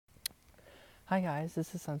Hi guys,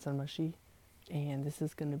 this is Sunsun Mushi, and this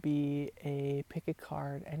is going to be a pick a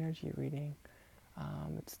card energy reading.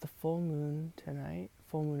 It's the full moon tonight,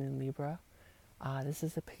 full moon in Libra. This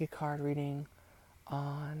is a pick a card reading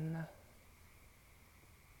on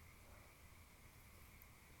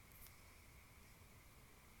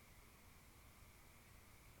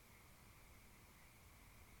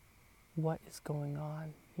what is going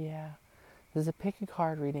on. Yeah, this is a pick a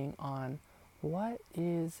card reading on what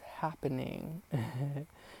is happening.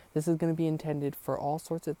 This is going to be intended for all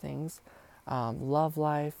sorts of things: love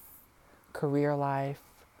life, career life,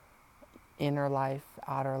 inner life,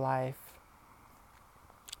 outer life.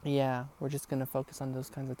 Yeah, we're just going to focus on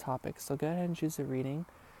those kinds of topics. So go ahead and choose a reading.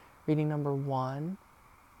 Reading number 1,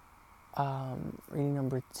 reading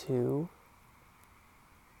number 2,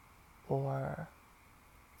 or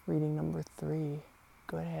reading number 3.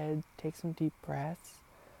 Go ahead, take some deep breaths.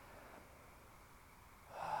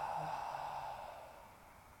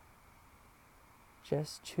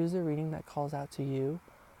 Just choose a reading that calls out to you.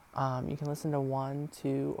 You can listen to 1,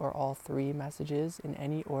 2, or all 3 messages in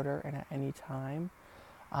any order and at any time.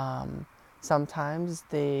 Sometimes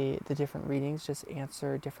the different readings just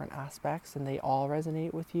answer different aspects and they all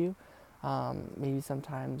resonate with you. Maybe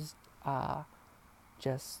sometimes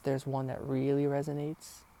just there's one that really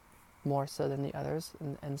resonates more so than the others,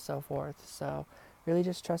 and so forth. So really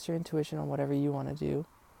just trust your intuition on whatever you want to do.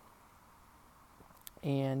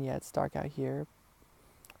 And yeah, it's dark out here,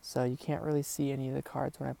 so you can't really see any of the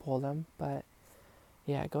cards when I pull them. But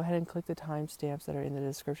yeah, go ahead and click the timestamps that are in the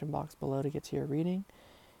description box below to get to your reading.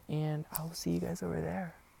 And I will see you guys over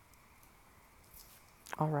there.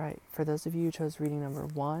 All right, for those of you who chose reading number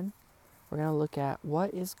 1, we're going to look at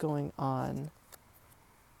what is going on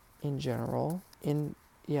in general.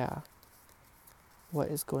 What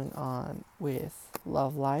is going on with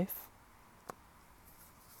love life?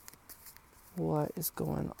 What is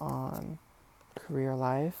going on career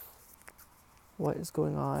life? What is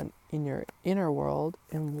going on in your inner world?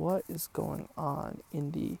 And what is going on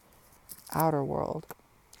in the outer world?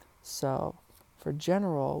 So, for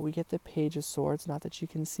general, we get the Page of Swords, not that you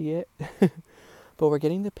can see it, but we're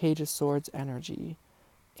getting the Page of Swords energy.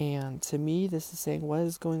 And to me, this is saying what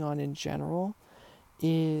is going on in general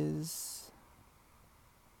is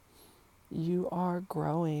you are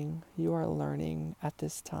growing, you are learning at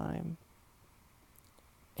this time.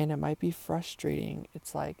 And it might be frustrating.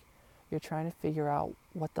 It's like you're trying to figure out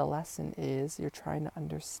what the lesson is, you're trying to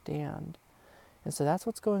understand. And so that's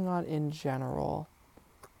what's going on in general.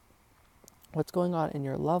 What's going on in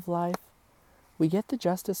your love life? We get the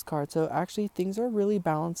Justice card, so actually things are really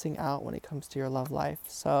balancing out when it comes to your love life.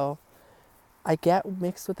 So I get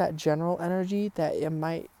mixed with that general energy that it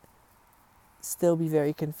might still be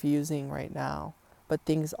very confusing right now, but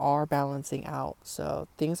things are balancing out. So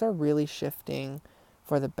things are really shifting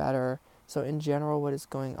for the better. So in general, what is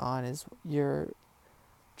going on is you're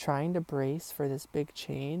trying to brace for this big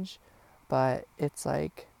change, but it's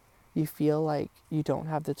like you feel like you don't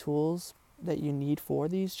have the tools that you need for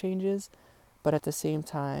these changes, but at the same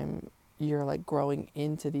time, you're like growing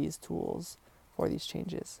into these tools for these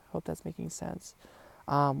changes. Hope that's making sense.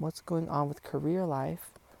 What's going on with career life?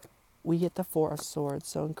 We get the Four of Swords.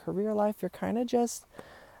 So in career life, you're kind of just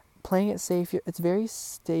playing it safe. It's very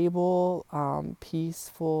stable,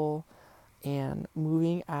 peaceful, and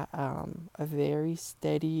moving at a very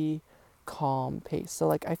steady, calm pace. So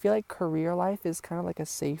like I feel like career life is kind of like a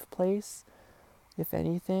safe place, if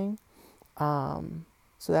anything. So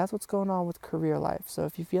that's what's going on with career life. So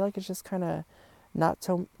if you feel like it's just kind of not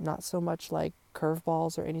so much like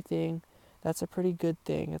curveballs or anything, that's a pretty good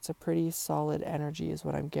thing. It's a pretty solid energy is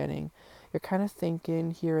what I'm getting. You're kind of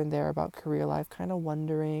thinking here and there about career life, kind of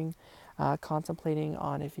wondering, contemplating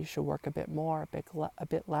on if you should work a bit more, a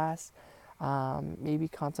bit less, maybe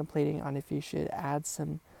contemplating on if you should add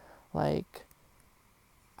some like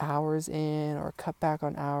hours in or cut back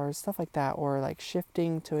on hours, stuff like that, or like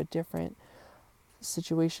shifting to a different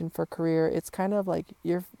situation for career. It's kind of like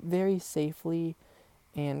you're very safely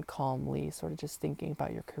and calmly sort of just thinking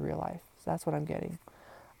about your career life. So that's what I'm getting.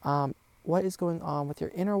 What is going on with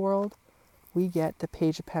your inner world? We get the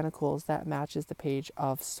Page of Pentacles that matches the Page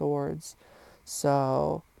of Swords.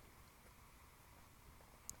 So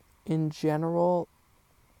in general,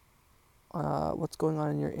 what's going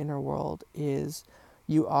on in your inner world is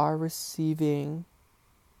you are receiving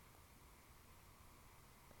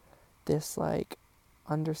this like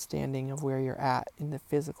understanding of where you're at in the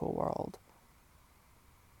physical world.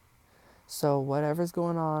 So whatever's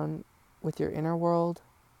going on with your inner world,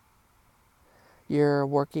 you're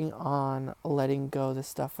working on letting go the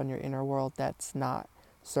stuff on your inner world that's not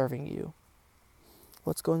serving you.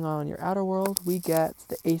 What's going on in your outer world? We get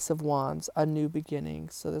the Ace of Wands, a new beginning.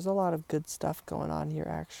 So there's a lot of good stuff going on here,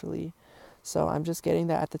 actually. So I'm just getting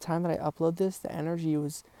that at the time that I upload this, the energy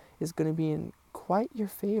is going to be in quite your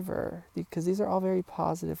favor because these are all very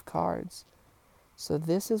positive cards. So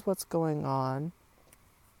this is what's going on,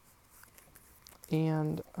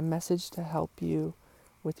 and a message to help you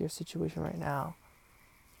with your situation right now.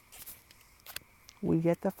 We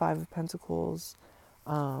get the Five of Pentacles.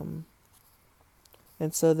 And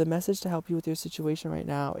so the message to help you with your situation right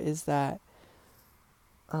now is that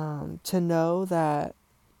to know that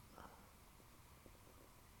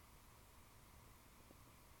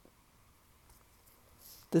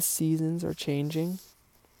the seasons are changing.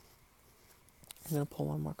 I'm going to pull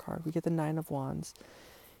one more card. We get the Nine of Wands.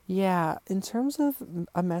 Yeah, in terms of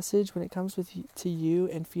a message when it comes to you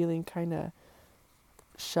and feeling kind of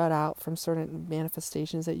shut out from certain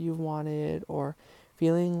manifestations that you've wanted, or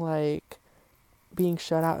feeling like being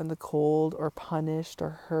shut out in the cold or punished or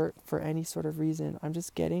hurt for any sort of reason. I'm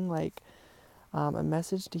just getting like a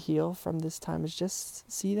message to heal from this time is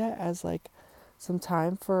just see that as like some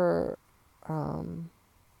time for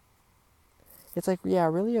it's like, yeah,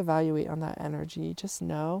 really evaluate on that energy. Just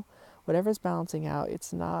know whatever's balancing out,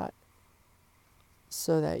 it's not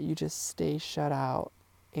so that you just stay shut out,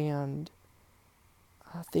 and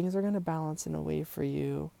things are going to balance in a way for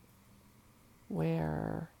you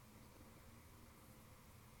where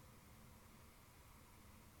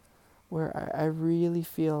I really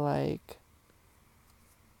feel like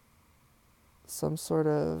some sort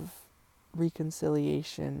of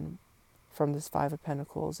reconciliation from this Five of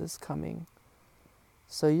Pentacles is coming.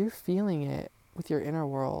 So you're feeling it with your inner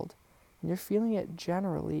world, and you're feeling it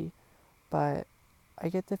generally, but I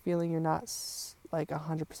get the feeling you're not like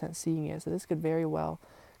 100% seeing it. So this could very well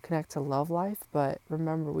connect to love life, but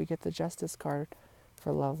remember, we get the Justice card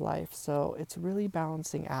for love life. So it's really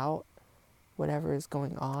balancing out whatever is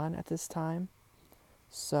going on at this time.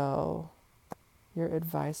 So your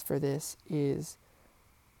advice for this is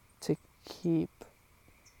to keep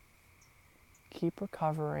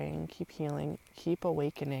recovering, keep healing, keep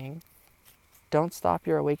awakening. Don't stop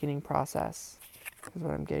your awakening process, is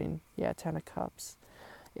what I'm getting. Yeah, 10 of Cups.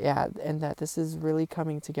 Yeah, and that this is really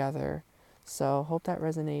coming together. So hope that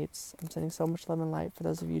resonates. I'm sending so much love and light for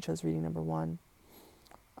those of you who chose reading number 1.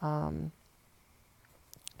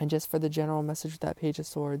 And just for the general message with that Page of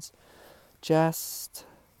Swords, just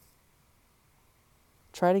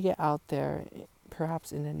try to get out there,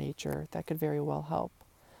 perhaps into nature. That could very well help.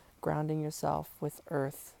 Grounding yourself with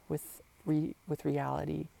earth, with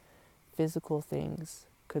reality, physical things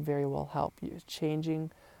could very well help you. Changing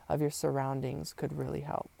of your surroundings could really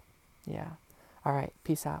help. Yeah. All right.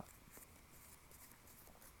 Peace out.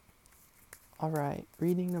 All right.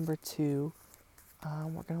 Reading number 2.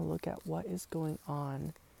 We're going to look at what is going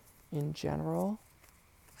on in general.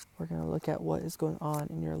 We're going to look at what is going on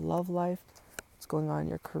in your love life, what's going on in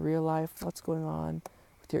your career life, what's going on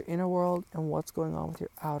with your inner world, and what's going on with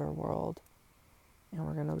your outer world. And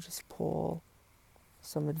we're going to just pull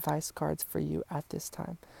some advice cards for you at this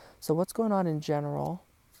time. So what's going on in general?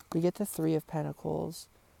 We get the Three of Pentacles.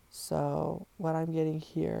 So what I'm getting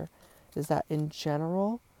here is that in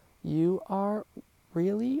general, you are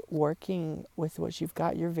really working with what you've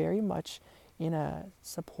got. You're very much in a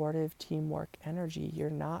supportive teamwork energy. You're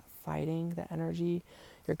not fighting the energy.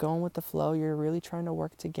 You're going with the flow. You're really trying to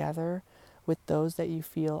work together with those that you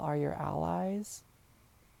feel are your allies.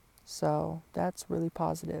 So that's really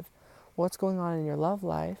positive. What's going on in your love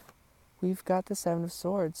life? We've got the Seven of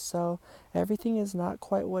Swords. So everything is not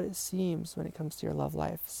quite what it seems when it comes to your love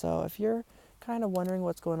life. So if you're kind of wondering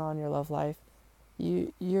what's going on in your love life,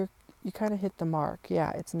 you kind of hit the mark.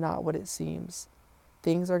 Yeah, it's not what it seems.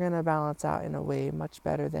 Things are going to balance out in a way much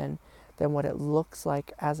better than what it looks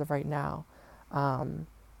like as of right now.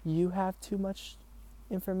 You have too much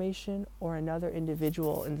information, or another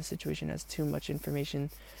individual in the situation has too much information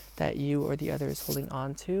that you or the other is holding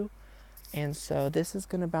on to. And so this is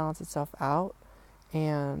going to balance itself out,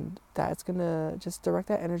 and that's going to just direct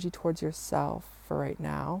that energy towards yourself for right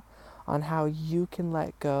now on how you can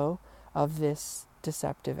let go of this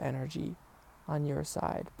deceptive energy on your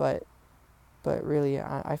side. But really,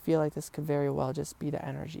 I feel like this could very well just be the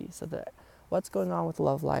energy. So that what's going on with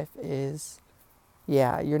love life is,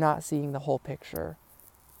 yeah, you're not seeing the whole picture.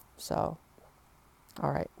 So,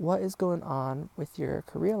 all right, what is going on with your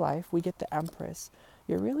career life? We get the Empress.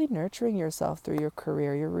 You're really nurturing yourself through your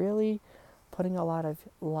career. You're really putting a lot of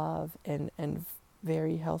love and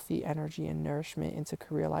very healthy energy and nourishment into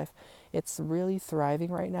career life. It's really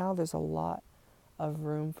thriving right now. There's a lot of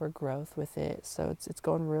room for growth with it. So it's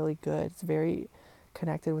going really good. It's very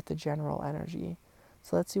connected with the general energy.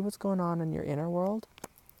 So let's see what's going on in your inner world.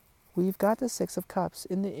 We've got the Six of Cups.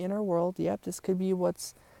 In the inner world, yep, this could be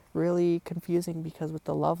what's really confusing, because with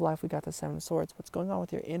the love life, we got the Seven of Swords. What's going on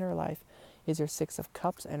with your inner life is your Six of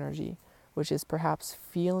Cups energy, which is perhaps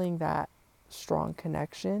feeling that strong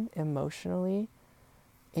connection emotionally,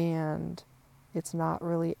 and it's not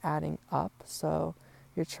really adding up. So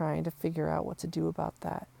you're trying to figure out what to do about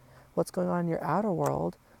that. What's going on in your outer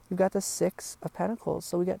world? We've got the Six of Pentacles.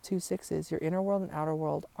 So we got two sixes. Your inner world and outer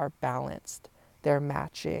world are balanced. They're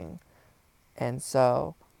matching. And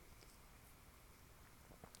so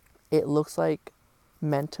it looks like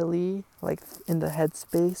mentally, like in the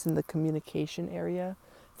headspace, in the communication area,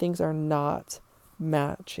 things are not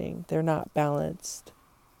matching. They're not balanced.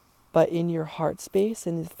 But in your heart space,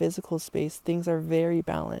 in the physical space, things are very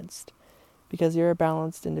balanced, because you're a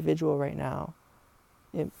balanced individual right now.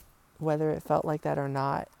 Whether it felt like that or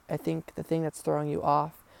not, I think the thing that's throwing you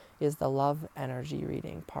off is the love energy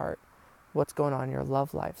reading part. What's going on in your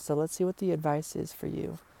love life. So let's see what the advice is for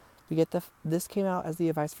you. We get this came out as the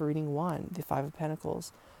advice for reading 1, the Five of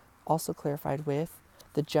Pentacles, also clarified with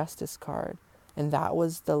the Justice card. And that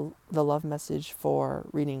was the love message for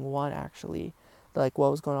reading 1, actually. Like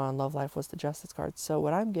what was going on in love life was the Justice card. So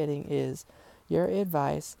what I'm getting is your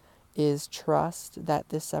advice is trust that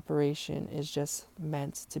this separation is just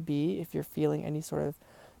meant to be. If you're feeling any sort of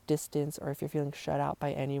distance, or if you're feeling shut out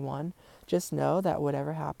by anyone, just know that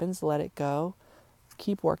whatever happens, let it go.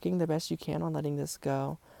 Keep working the best you can on letting this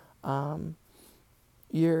go.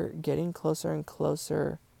 You're getting closer and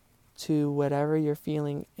closer to whatever you're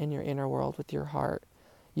feeling in your inner world with your heart.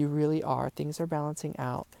 You really are. Things are balancing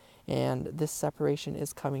out, and this separation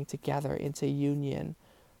is coming together into union.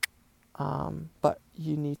 But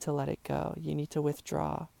you need to let it go. You need to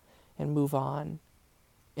withdraw and move on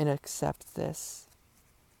and accept this.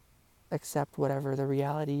 Accept whatever the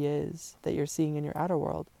reality is that you're seeing in your outer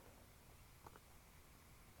world.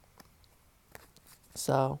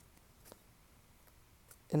 So,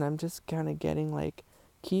 and I'm just kind of getting like,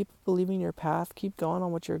 keep believing your path, keep going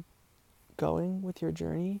on what you're going with your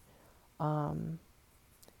journey.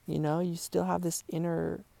 You still have this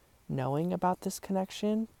inner knowing about this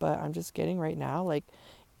connection, but I'm just getting right now, like,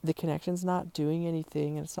 the connection's not doing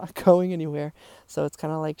anything and it's not going anywhere. So it's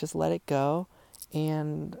kind of like, just let it go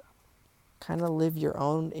and kind of live your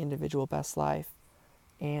own individual best life,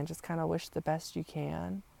 and just kind of wish the best you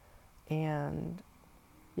can. And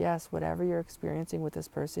yes, whatever you're experiencing with this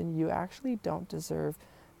person, you actually don't deserve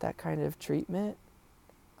that kind of treatment.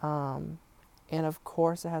 And of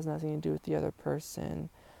course, it has nothing to do with the other person.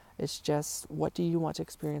 It's just, what do you want to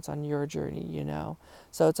experience on your journey?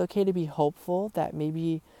 So it's okay to be hopeful that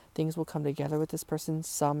maybe things will come together with this person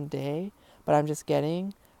someday. But I'm just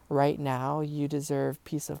getting, right now, you deserve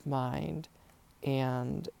peace of mind.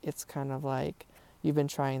 And it's kind of like, you've been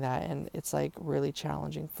trying that, and it's like really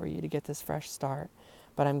challenging for you to get this fresh start.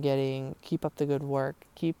 But I'm getting, keep up the good work.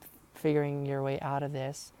 Keep figuring your way out of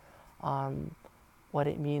this. What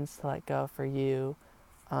it means to let go for you.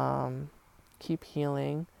 Keep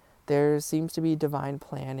healing. There seems to be divine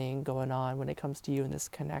planning going on when it comes to you in this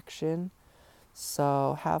connection.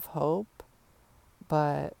 So have hope,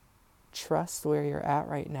 but trust where you're at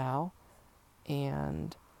right now,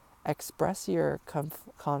 and express your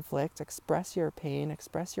conflict, express your pain,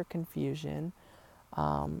 express your confusion,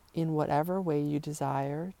 in whatever way you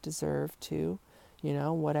deserve to,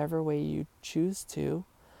 whatever way you choose to.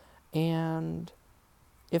 And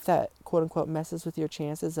if that quote unquote messes with your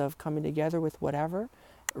chances of coming together with whatever,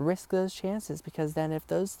 risk those chances, because then if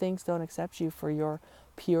those things don't accept you for your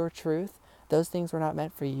pure truth, those things were not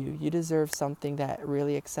meant for you. You deserve something that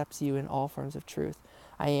really accepts you in all forms of truth.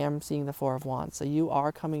 I am seeing the Four of Wands. So you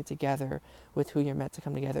are coming together with who you're meant to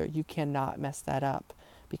come together. You cannot mess that up,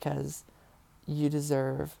 because you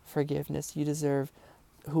deserve forgiveness. You deserve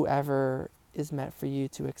whoever is meant for you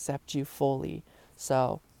to accept you fully.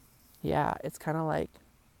 So yeah, it's kind of like,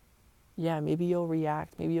 yeah, maybe you'll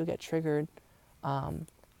react, maybe you'll get triggered,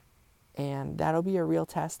 and that'll be a real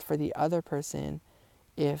test for the other person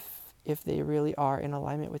if they really are in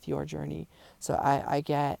alignment with your journey. So I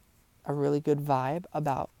get a really good vibe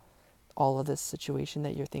about all of this situation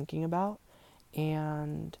that you're thinking about,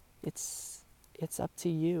 and it's up to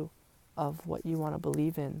you of what you want to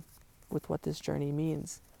believe in with what this journey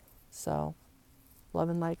means. So love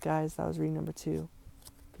and light, guys. That was reading number 2.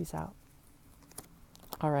 Peace out.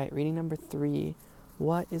 All right, reading number 3.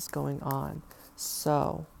 What is going on?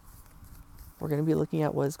 So we're going to be looking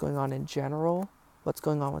at what is going on in general, what's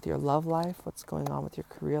going on with your love life, what's going on with your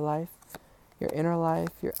career life, your inner life,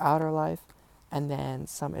 your outer life, and then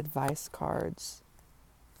some advice cards.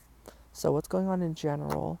 So what's going on in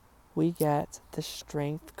general? we get the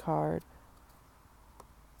Strength card,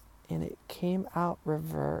 and it came out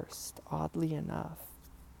reversed, oddly enough.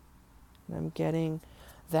 And I'm getting,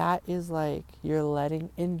 that is like you're letting,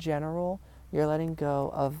 in general, you're letting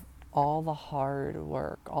go of all the hard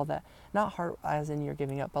work, all that, not hard as in you're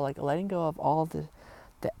giving up, but like letting go of all the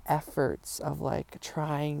efforts of like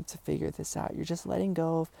trying to figure this out. You're just letting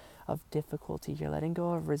go of difficulty. You're letting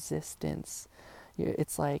go of resistance.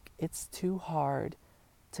 It's like it's too hard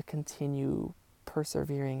to continue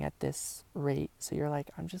persevering at this rate. So you're like,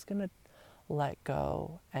 I'm just going to let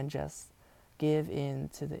go and just give in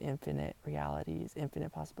to the infinite realities,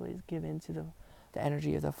 infinite possibilities. Give in to the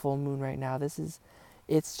energy of the full moon right now.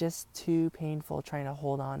 It's just too painful trying to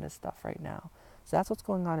hold on to stuff right now. So that's what's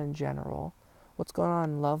going on in general. What's going on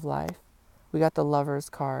in love life? We got the Lovers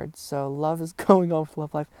card. So love is going on with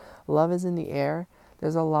love life. Love is in the air.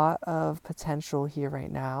 There's a lot of potential here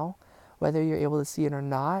right now. Whether you're able to see it or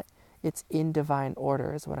not, it's in divine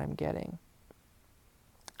order is what I'm getting.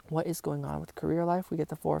 What is going on with career life? We get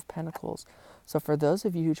the Four of Pentacles. So for those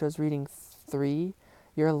of you who chose reading 3,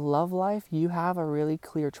 your love life, you have a really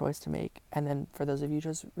clear choice to make. And then for those of you who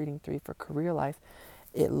chose reading 3 for career life,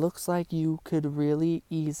 it looks like you could really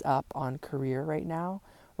ease up on career right now,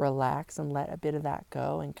 relax and let a bit of that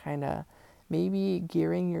go, and kind of maybe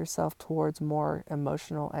gearing yourself towards more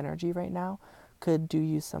emotional energy right now could do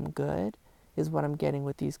you some good, is what I'm getting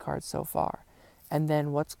with these cards so far. And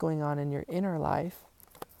then what's going on in your inner life?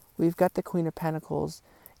 We've got the Queen of Pentacles.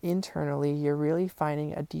 Internally, you're really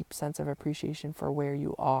finding a deep sense of appreciation for where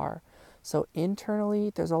you are. So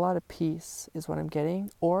internally, there's a lot of peace is what I'm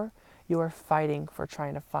getting, or you are fighting for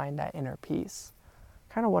trying to find that inner peace.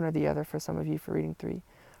 Kind of one or the other for some of you for reading 3.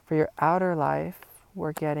 For your outer life,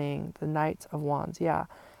 we're getting the Knight of Wands. Yeah,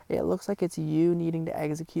 it looks like it's you needing to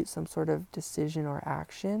execute some sort of decision or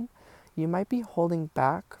action. You might be holding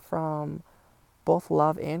back from both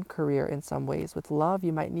love and career in some ways. With love,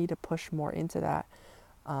 you might need to push more into that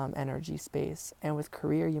energy space. And with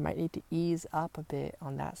career, you might need to ease up a bit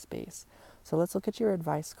on that space. So let's look at your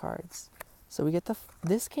advice cards. So we get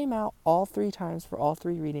this came out all 3 times for all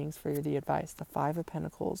 3 readings for the advice, the Five of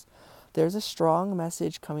Pentacles. There's a strong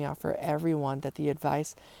message coming out for everyone that the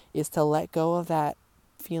advice is to let go of that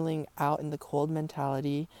feeling out in the cold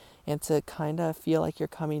mentality and to kind of feel like you're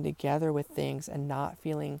coming together with things and not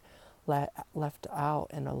feeling left out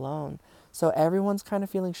and alone. So everyone's kind of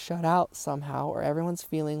feeling shut out somehow, or everyone's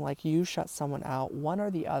feeling like you shut someone out, one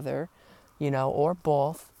or the other, or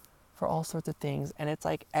both, for all sorts of things. And it's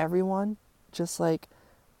like everyone just like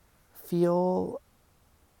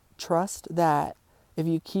trust that if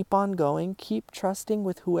you keep on going, keep trusting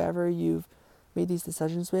with whoever you've made these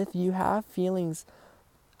decisions with, you have feelings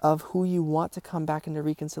of who you want to come back into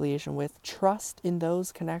reconciliation with. Trust in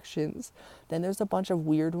those connections. Then there's a bunch of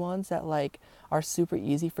weird ones that like are super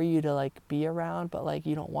easy for you to like be around, but like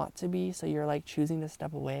you don't want to be, so you're like choosing to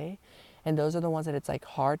step away. And those are the ones that it's like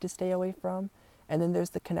hard to stay away from. And then there's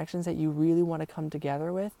the connections that you really want to come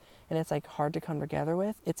together with, and it's like hard to come together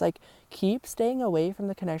with. It's like keep staying away from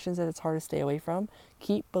the connections that it's hard to stay away from.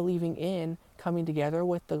 Keep believing in coming together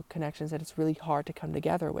with the connections that it's really hard to come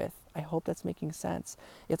together with. I hope that's making sense.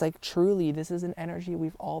 It's like truly, this is an energy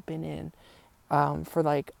we've all been in for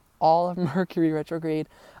like all of Mercury retrograde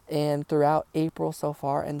and throughout April so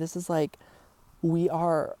far. And this is like, we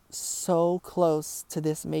are so close to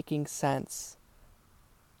this making sense.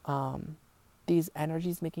 These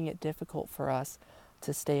energies making it difficult for us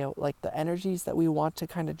to stay, like the energies that we want to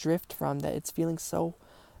kind of drift from, that it's feeling so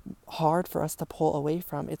hard for us to pull away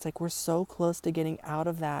from. It's like we're so close to getting out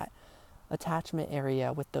of that attachment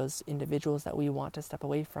area with those individuals that we want to step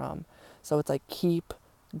away from. So it's like keep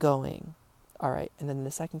going. All right, and then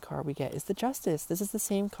the second card we get is the Justice. This is the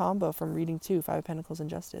same combo from reading 2, Five of Pentacles and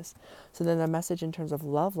Justice. So then the message in terms of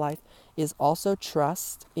love life is also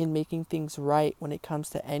trust in making things right when it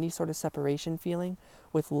comes to any sort of separation feeling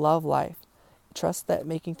with love life. Trust that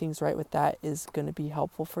making things right with that is going to be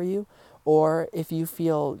helpful for you. Or if you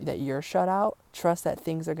feel that you're shut out, trust that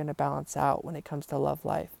things are going to balance out when it comes to love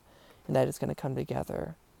life, and that it's going to come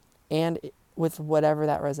together. And with whatever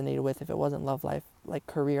that resonated with, if it wasn't love life, like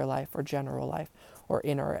career life or general life or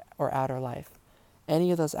inner or outer life,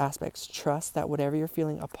 any of those aspects, trust that whatever you're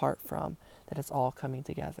feeling apart from, that it's all coming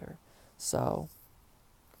together. So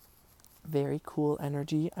very cool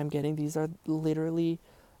energy I'm getting. These are literally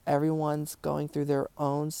everyone's going through their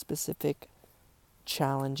own specific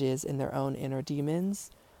challenges in their own inner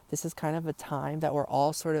demons. This is kind of a time that we're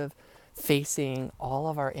all sort of facing all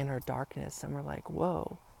of our inner darkness, and we're like,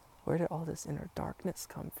 whoa, where did all this inner darkness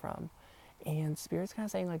come from? And Spirit's kind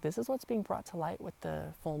of saying like, this is what's being brought to light with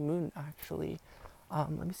the full moon, actually. Let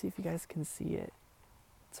me see if you guys can see it.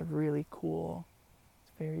 It's really cool.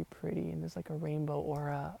 It's very pretty, and there's like a rainbow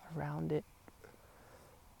aura around it.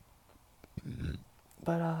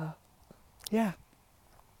 But yeah,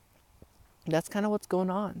 that's kind of what's going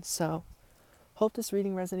on. So hope this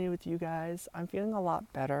reading resonated with you guys. I'm feeling a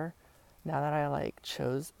lot better now that I like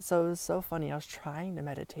chose. So it was so funny. I was trying to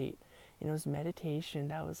meditate, and it was meditation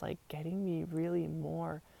that was like getting me really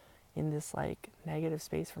more in this like negative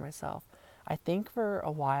space for myself. I think for a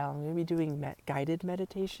while I'm going to be doing guided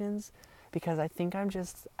meditations, because I think I'm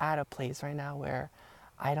just at a place right now where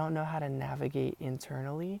I don't know how to navigate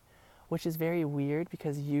internally, which is very weird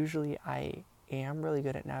because usually I am really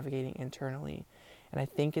good at navigating internally. And I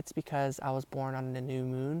think it's because I was born on the new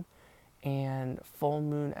moon, and full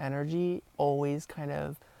moon energy always kind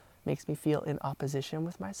of makes me feel in opposition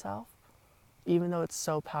with myself, even though it's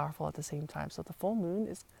so powerful at the same time. So the full moon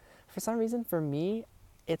is, for some reason, for me,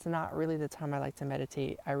 it's not really the time I like to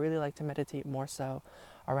meditate. I really like to meditate more so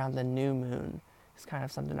around the new moon. It's kind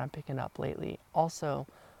of something I'm picking up lately. Also,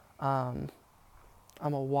 I'm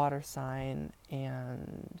a water sign,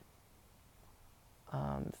 and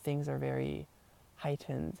things are very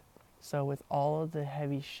heightened. So with all of the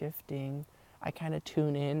heavy shifting, I kind of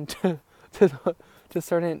tune in to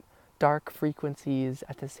certain dark frequencies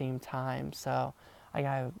at the same time. So I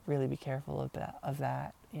gotta really be careful of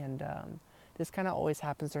that. And this kind of always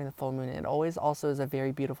happens during the full moon. It always also is a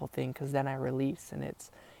very beautiful thing, because then I release, and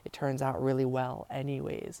it turns out really well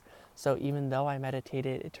anyways. So even though I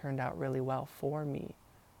meditated, it turned out really well for me.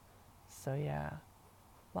 So yeah,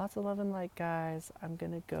 lots of love and light, guys. I'm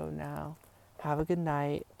gonna go now. Have a good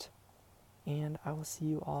night, and I will see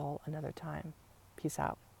you all another time. Peace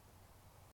out.